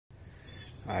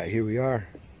Alright, here we are.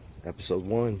 Episode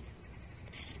 1.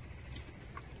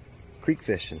 Creek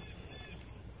fishing.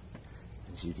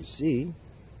 As you can see,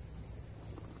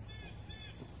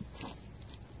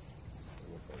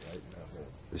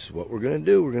 this is what we're going to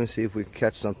do. We're going to see if we can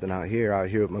catch something out here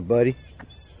with my buddy,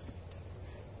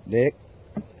 Nick.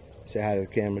 Say hi to the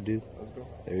camera, dude.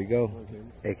 There you go.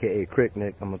 AKA Crick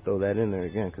Nick. I'm going to throw that in there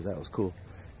again because that was cool.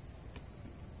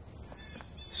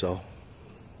 So,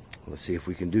 let's see if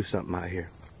we can do something out here.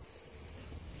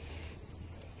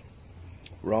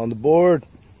 We're on the board.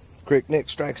 Crick Nick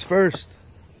strikes first.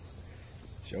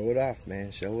 Show it off,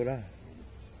 man. Show it off.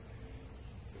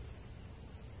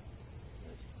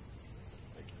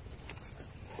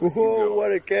 Whoa,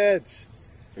 what a catch.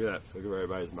 Look at that. Look right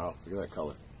by his mouth. Look at that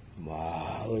color.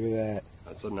 Wow, look at that.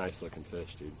 That's a nice looking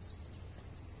fish, dude.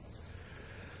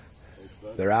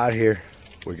 Thanks, They're out here.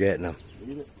 We're getting them. Look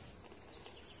at it.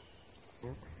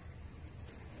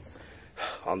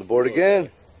 On the board again.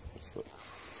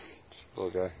 Little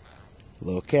guy.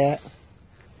 Little cat.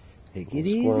 Take it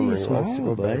easy.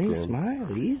 Smile, buddy. In.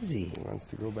 Smile. Easy. He wants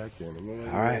to go back in.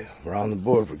 Alright, we're on the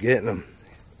board. We're getting them.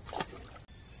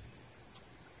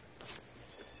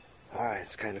 Alright,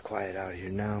 it's kind of quiet out here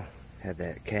now. Had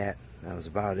that cat. That was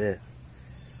about it.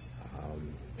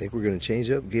 I think we're going to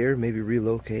change up gear. Maybe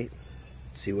relocate.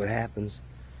 See what happens.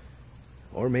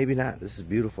 Or maybe not. This is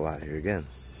beautiful out here again.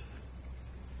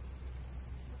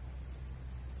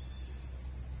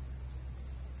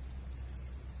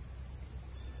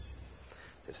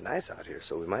 It's nice out here,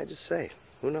 so we might just say,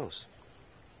 who knows?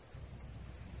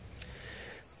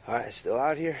 Alright, still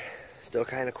out here, still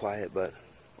kind of quiet, but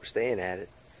we're staying at it.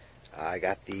 I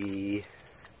got the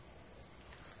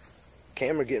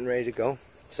camera getting ready to go,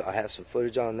 so I have some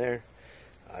footage on there.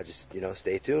 Just,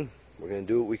 stay tuned. We're going to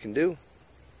do what we can do.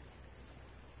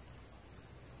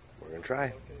 We're going to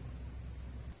try.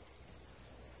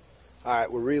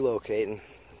 Alright, we're relocating.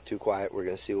 Too quiet. We're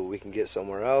going to see what we can get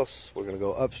somewhere else. We're going to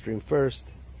go upstream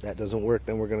first. That doesn't work,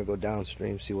 then we're going to go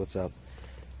downstream, see what's up.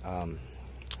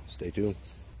 Stay tuned.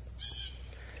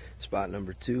 Spot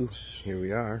number 2, here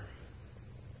we are.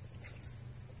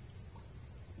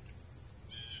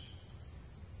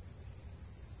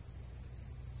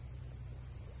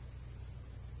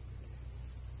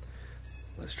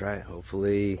 Let's try it,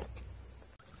 hopefully.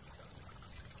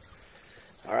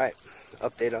 Alright,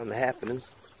 update on the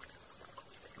happenings.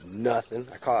 Nothing.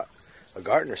 I caught a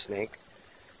garter snake.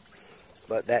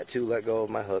 But that too let go of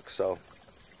my hook, so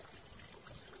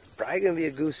probably going to be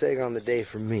a goose egg on the day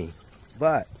for me.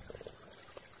 But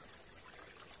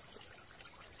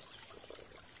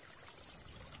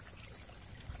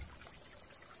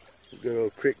good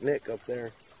old Crick Nick up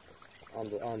there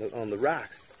on the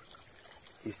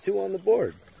rocks. He's 2 on the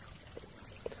board.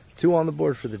 2 on the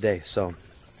board for the day, so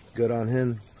good on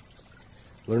him.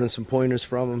 Learning some pointers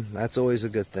from him, that's always a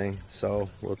good thing. So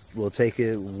we'll take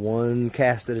it one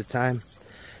cast at a time.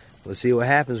 Let's see what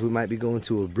happens. We might be going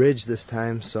to a bridge this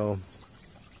time, so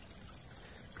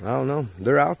I don't know.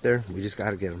 They're out there. We just got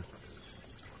to get them.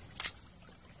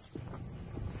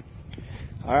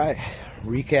 Alright,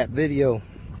 recap video.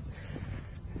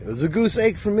 It was a goose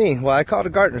egg for me. Well, I caught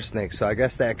a garter snake, so I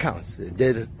guess that counts. It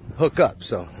did hook up,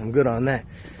 so I'm good on that.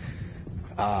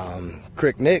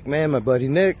 Crick Nick, man, my buddy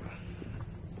Nick.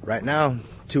 Right now,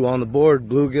 2 on the board,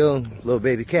 bluegill, little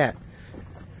baby cat.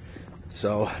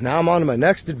 So now I'm on to my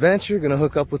next adventure. Gonna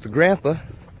hook up with the grandpa.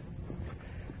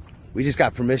 We just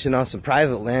got permission on some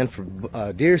private land for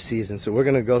deer season, so we're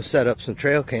gonna go set up some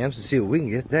trail cams and see what we can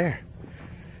get there.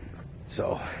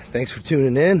 So thanks for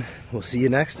tuning in. We'll see you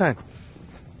next time.